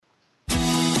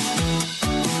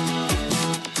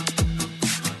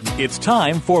It's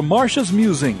time for Marcia's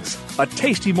Musings, a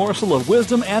tasty morsel of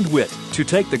wisdom and wit to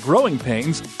take the growing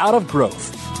pains out of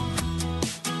growth.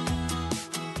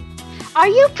 Are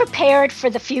you prepared for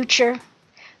the future?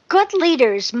 Good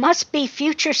leaders must be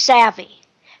future savvy.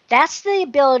 That's the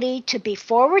ability to be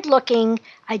forward-looking,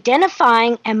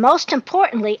 identifying, and most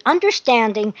importantly,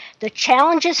 understanding the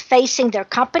challenges facing their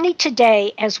company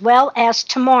today as well as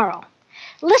tomorrow.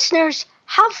 Listeners,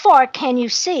 how far can you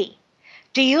see?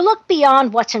 Do you look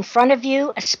beyond what's in front of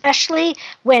you, especially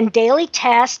when daily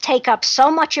tasks take up so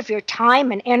much of your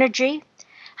time and energy?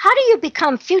 How do you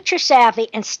become future savvy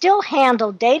and still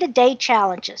handle day-to-day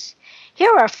challenges?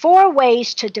 Here are 4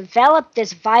 ways to develop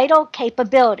this vital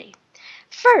capability.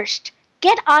 First,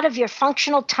 get out of your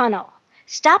functional tunnel.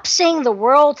 Stop seeing the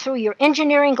world through your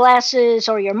engineering glasses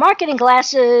or your marketing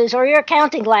glasses or your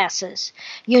accounting glasses.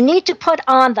 You need to put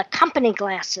on the company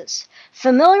glasses.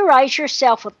 Familiarize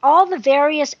yourself with all the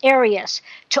various areas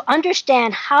to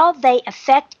understand how they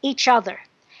affect each other.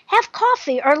 Have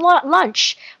coffee or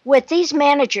lunch with these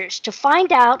managers to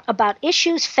find out about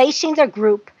issues facing their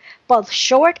group, both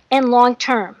short and long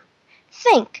term.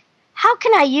 Think, how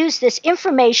can I use this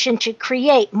information to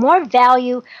create more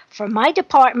value for my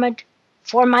department,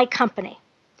 for my company?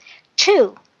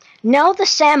 2, know the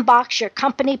sandbox your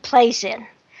company plays in.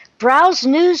 Browse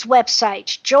news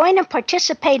websites, join and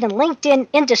participate in LinkedIn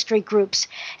industry groups,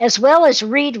 as well as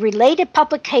read related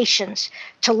publications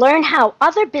to learn how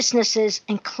other businesses,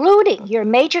 including your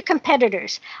major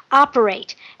competitors,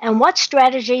 operate and what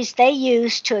strategies they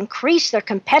use to increase their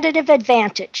competitive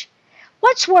advantage.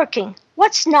 What's working?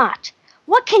 What's not?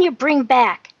 What can you bring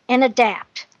back and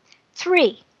adapt?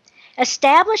 3,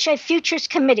 establish a futures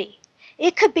committee.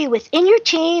 It could be within your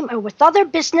team or with other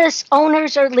business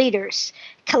owners or leaders.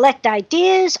 Collect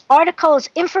ideas, articles,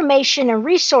 information, and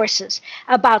resources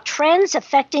about trends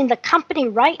affecting the company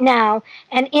right now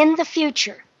and in the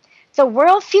future. The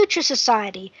World Future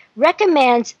Society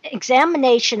recommends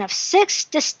examination of 6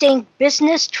 distinct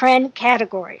business trend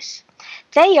categories.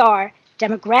 They are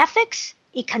demographics,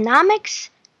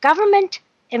 economics, government,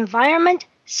 environment,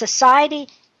 society,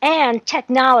 and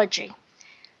technology.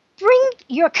 Bring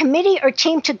your committee or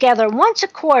team together once a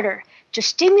quarter to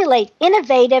stimulate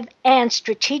innovative and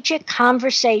strategic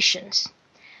conversations.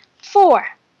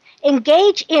 4,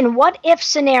 engage in what-if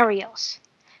scenarios.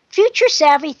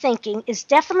 Future-savvy thinking is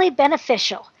definitely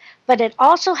beneficial, but it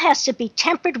also has to be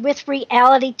tempered with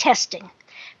reality testing.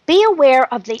 Be aware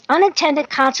of the unintended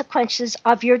consequences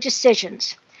of your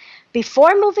decisions.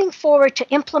 Before moving forward to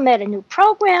implement a new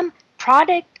program,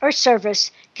 product, or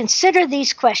service, consider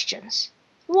these questions.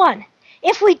 1,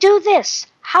 if we do this,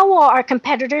 how will our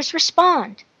competitors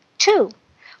respond? 2,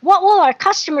 what will our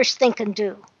customers think and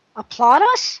do? Applaud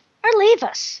us or leave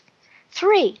us?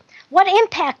 3, what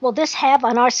impact will this have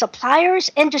on our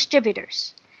suppliers and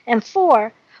distributors? And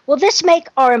 4, will this make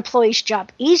our employees'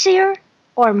 job easier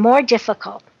or more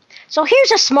difficult? So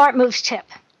here's a Smart Moves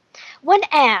tip. When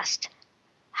asked,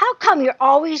 how come you're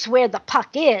always where the puck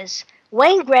is?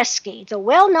 Wayne Gretzky, the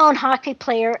well-known hockey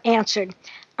player, answered,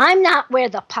 I'm not where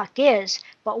the puck is,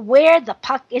 but where the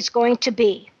puck is going to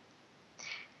be.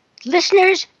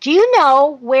 Listeners, do you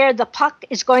know where the puck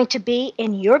is going to be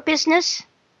in your business?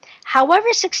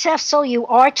 However successful you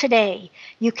are today,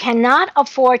 you cannot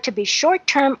afford to be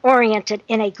short-term oriented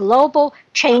in a global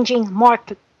changing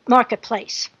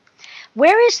marketplace.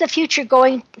 Where is the future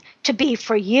going to be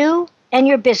for you and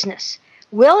your business?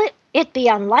 Will it be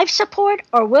on life support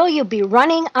or will you be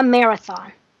running a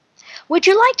marathon? Would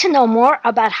you like to know more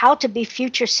about how to be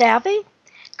future savvy?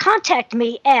 Contact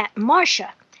me at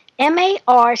Marcia,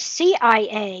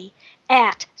 Marcia,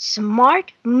 at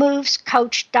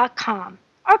smartmovescoach.com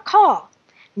or call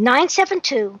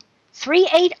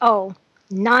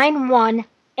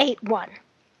 972-380-9181.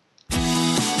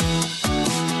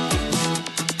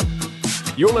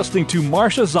 You're listening to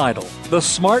Marcia Zeidel, the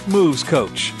Smart Moves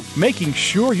Coach, making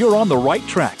sure you're on the right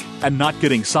track and not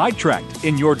getting sidetracked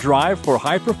in your drive for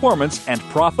high performance and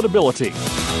profitability.